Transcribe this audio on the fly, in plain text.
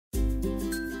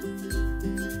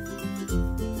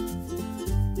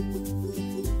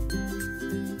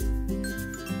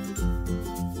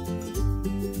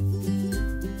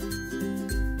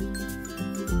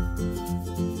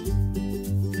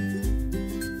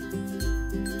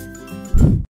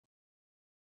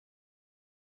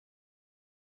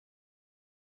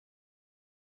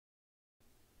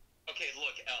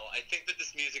Elle, I think that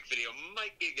this music video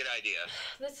might be a good idea.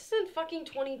 This isn't fucking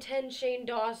 2010 Shane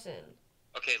Dawson.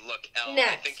 Okay, look, Elle,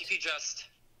 Next. I think if you just...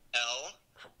 Elle?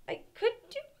 I could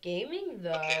do gaming,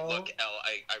 though. Okay, look, Elle,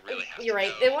 I really have You're to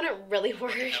right, go. it wouldn't really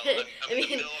work. Elle, I'm in the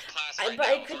middle of class right but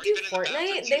now. I could do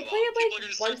Fortnite. They play it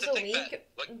like once a week.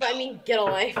 But I mean, get a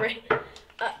life, right?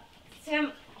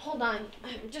 Sam, hold on.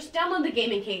 Just download the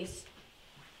gaming case.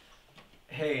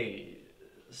 Hey,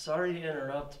 sorry to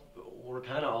interrupt, but we're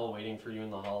kind of all waiting for you in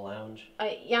the hall lounge.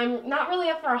 Yeah, I'm not really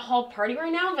up for a hall party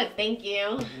right now, but thank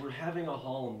you. We're having a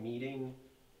hall meeting.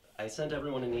 I sent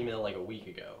everyone an email like a week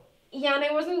ago. Yeah, and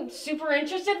I wasn't super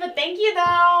interested, but thank you,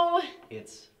 though.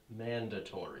 It's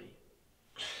mandatory.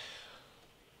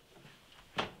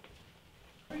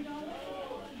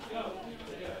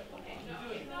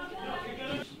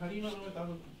 How do you not know what that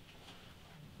was?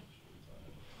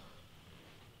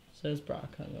 Says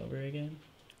Brock hungover again.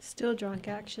 Still drunk,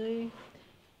 actually.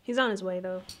 He's on his way,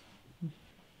 though.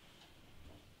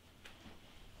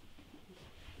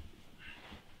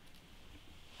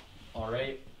 All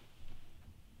right.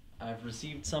 I've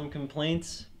received some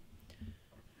complaints,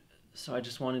 so I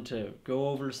just wanted to go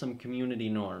over some community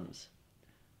norms.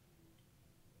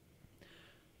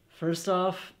 First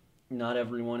off, not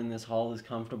everyone in this hall is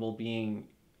comfortable being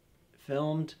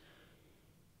filmed,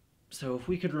 so if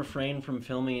we could refrain from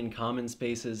filming in common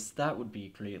spaces, that would be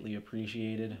greatly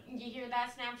appreciated. You hear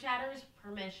that, Snapchatters?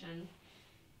 Permission.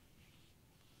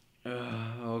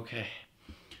 Okay.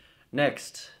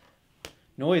 Next,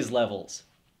 noise levels.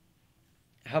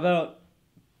 How about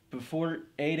before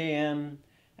 8 a.m.,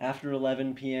 after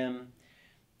 11 p.m.,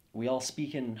 we all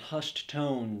speak in hushed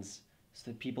tones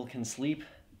so that people can sleep?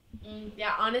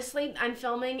 Yeah, honestly, I'm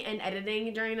filming and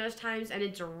editing during those times, and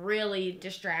it's really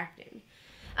distracting.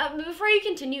 Before you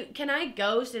continue, can I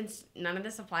go since none of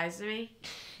this applies to me?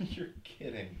 You're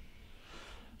kidding.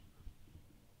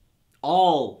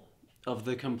 All of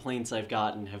the complaints I've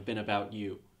gotten have been about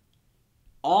you.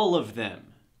 All of them.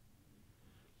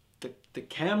 The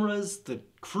cameras, the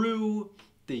crew,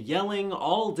 the yelling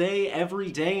all day, every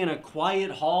day in a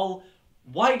quiet hall.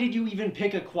 Why did you even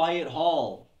pick a quiet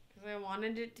hall? Because I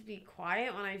wanted it to be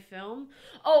quiet when I film.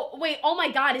 Oh, wait, oh my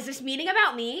god, is this meeting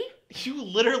about me? You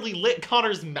literally lit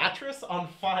Connor's mattress on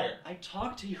fire. I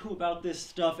talk to you about this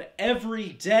stuff every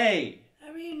day.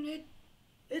 I mean,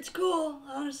 it's cool,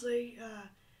 honestly.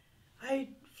 I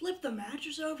flipped the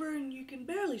mattress over and you can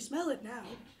barely smell it now.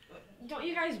 Don't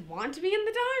you guys want to be in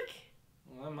the dark?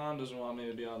 My mom doesn't want me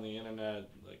to be on the internet,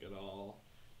 like, at all.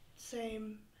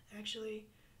 Same, actually.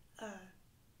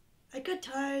 I cut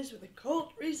ties with a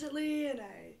cult recently, and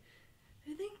I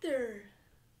think they're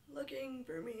looking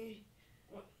for me.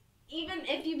 Even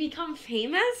if you become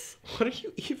famous? What are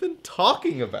you even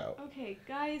talking about? Okay,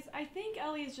 guys, I think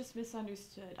Ellie is just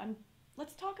misunderstood.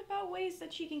 Let's talk about ways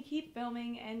that she can keep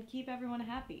filming and keep everyone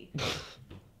happy.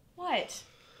 What?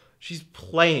 She's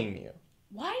playing you.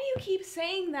 Why do you keep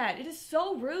saying that? It is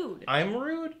so rude. I'm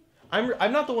rude?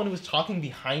 I'm not the one who was talking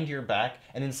behind your back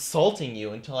and insulting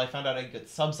you until I found out I get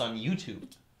subs on YouTube.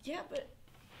 Yeah, but...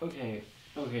 Okay,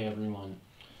 everyone.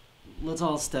 Let's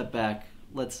all step back.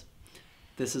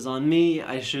 This is on me.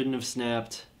 I shouldn't have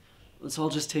snapped. Let's all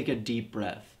just take a deep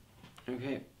breath.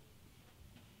 Okay?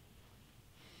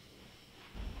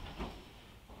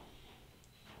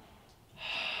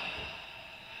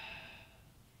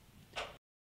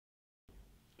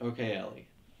 Okay, Ellie.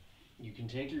 You can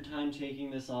take your time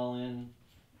taking this all in,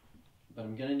 but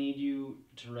I'm gonna need you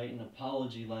to write an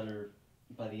apology letter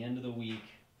by the end of the week,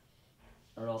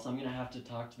 or else I'm gonna have to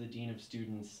talk to the Dean of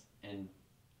Students and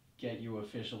get you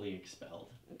officially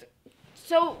expelled.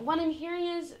 So what I'm hearing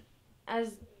is,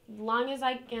 as long as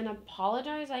I can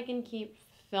apologize, I can keep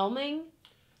filming?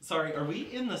 Sorry, are we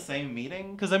in the same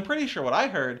meeting? Because I'm pretty sure what I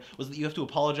heard was that you have to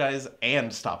apologize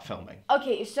and stop filming.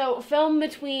 Okay, so film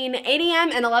between 8 a.m.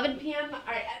 and 11 p.m. All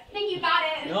right, I think you got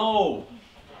it. No!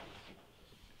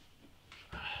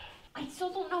 I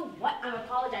still don't know what I'm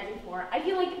apologizing for. I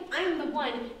feel like I'm the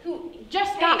one who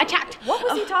just got attacked. What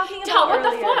was he talking about what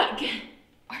earlier? the fuck?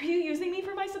 Are you using me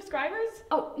for my subscribers?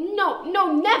 Oh,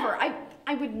 no, never.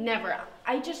 I would never.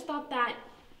 I just thought that,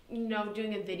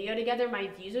 doing a video together, my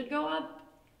views would go up.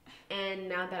 And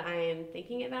now that I am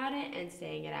thinking about it and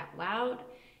saying it out loud,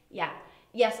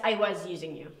 yes, I was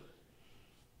using you.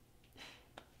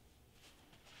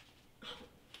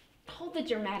 Hold the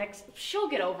dramatics. She'll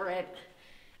get over it.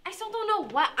 I still don't know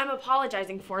what I'm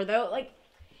apologizing for, though. Like,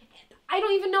 I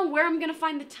don't even know where I'm gonna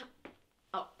find the time.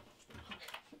 Oh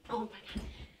my god.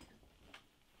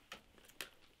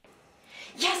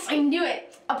 Yes, I knew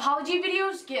it. Apology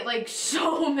videos get,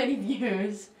 so many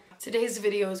views. Today's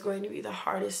video is going to be the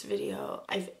hardest video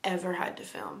I've ever had to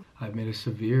film. I've made a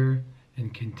severe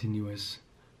and continuous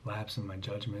lapse in my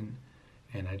judgment,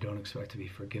 and I don't expect to be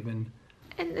forgiven.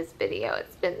 In this video,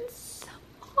 it's been so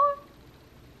hard.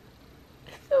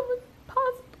 So much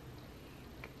possible.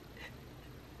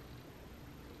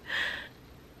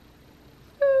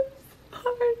 So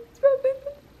hard. It's probably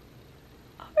the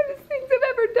hardest things I've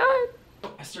ever done.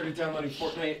 I started downloading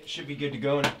Fortnite. Should be good to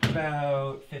go in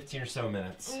about 15 or so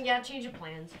minutes. Yeah, change of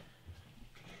plans.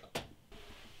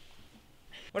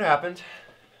 What happened?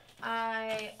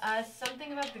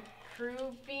 Something about the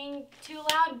crew being too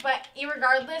loud, but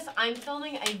irregardless, I'm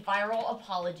filming a viral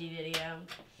apology video.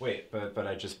 Wait, but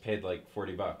I just paid like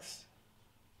 40 bucks.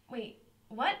 Wait,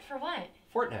 what? For what?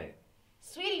 Fortnite.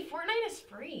 Sweetie, Fortnite is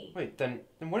free. Wait, then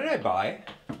what did I buy?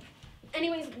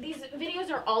 Anyways, these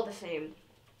videos are all the same.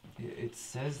 It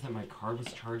says that my card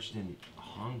was charged in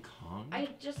Hong Kong. I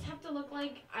just have to look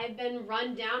like I've been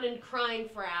run down and crying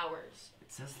for hours.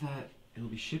 It says that it'll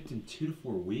be shipped in 2 to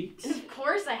 4 weeks. And of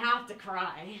course I have to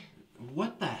cry.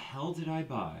 What the hell did I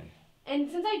buy? And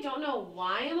since I don't know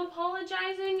why I'm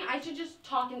apologizing, I should just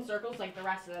talk in circles like the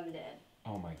rest of them did.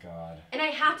 Oh my god. And I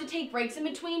have to take breaks in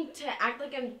between to act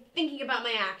like I'm thinking about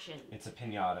my actions. It's a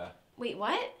piñata. Wait,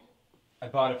 what? I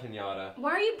bought a piñata.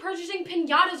 Why are you purchasing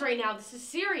piñatas right now? This is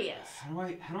serious. How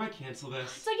do I cancel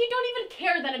this? It's like you don't even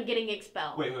care that I'm getting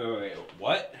expelled. Wait.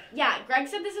 What? Yeah, Greg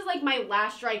said this is like my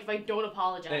last strike if I don't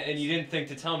apologize. And you didn't think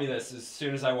to tell me this as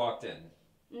soon as I walked in.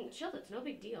 Chill, it's no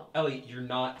big deal. Ellie, you're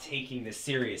not taking this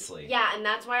seriously. Yeah, and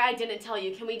that's why I didn't tell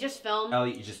you. Can we just film?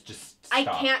 Ellie, you just stop. I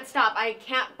can't stop. I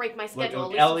can't break my schedule.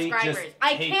 Look, Lose Ellie, subscribers. just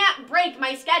I take... can't break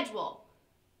my schedule.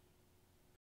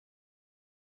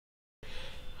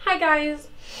 Hi guys.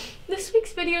 This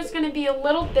week's video is going to be a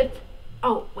little different.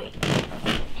 Oh, wait.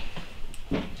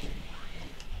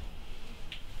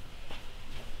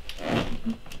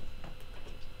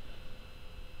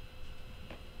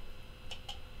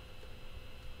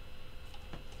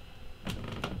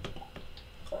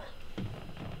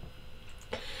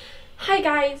 Hi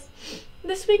guys.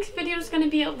 This week's video is going to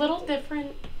be a little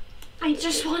different. I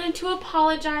just wanted to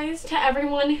apologize to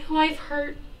everyone who I've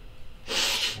hurt.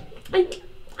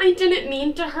 I didn't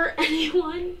mean to hurt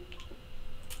anyone.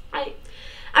 I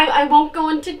won't go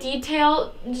into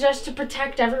detail just to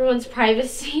protect everyone's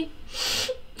privacy.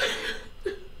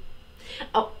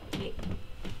 Oh, wait.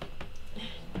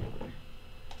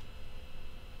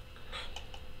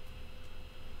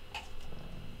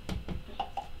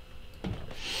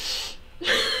 I'm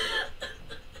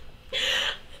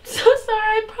so sorry.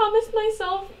 I promised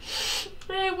myself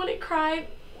that I wouldn't cry.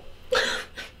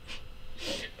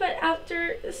 But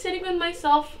after sitting with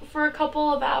myself for a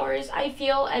couple of hours, I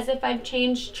feel as if I've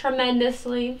changed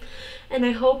tremendously, and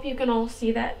I hope you can all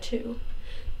see that too.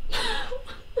 I'm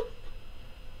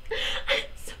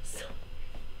so sorry.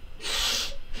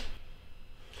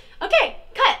 Okay,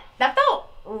 cut. That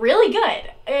felt really good.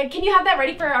 Can you have that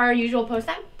ready for our usual post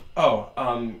time? Oh,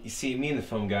 you see, me and the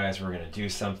film guys were gonna do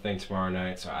something tomorrow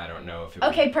night, so I don't know if it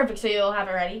Okay, perfect. So you'll have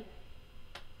it ready?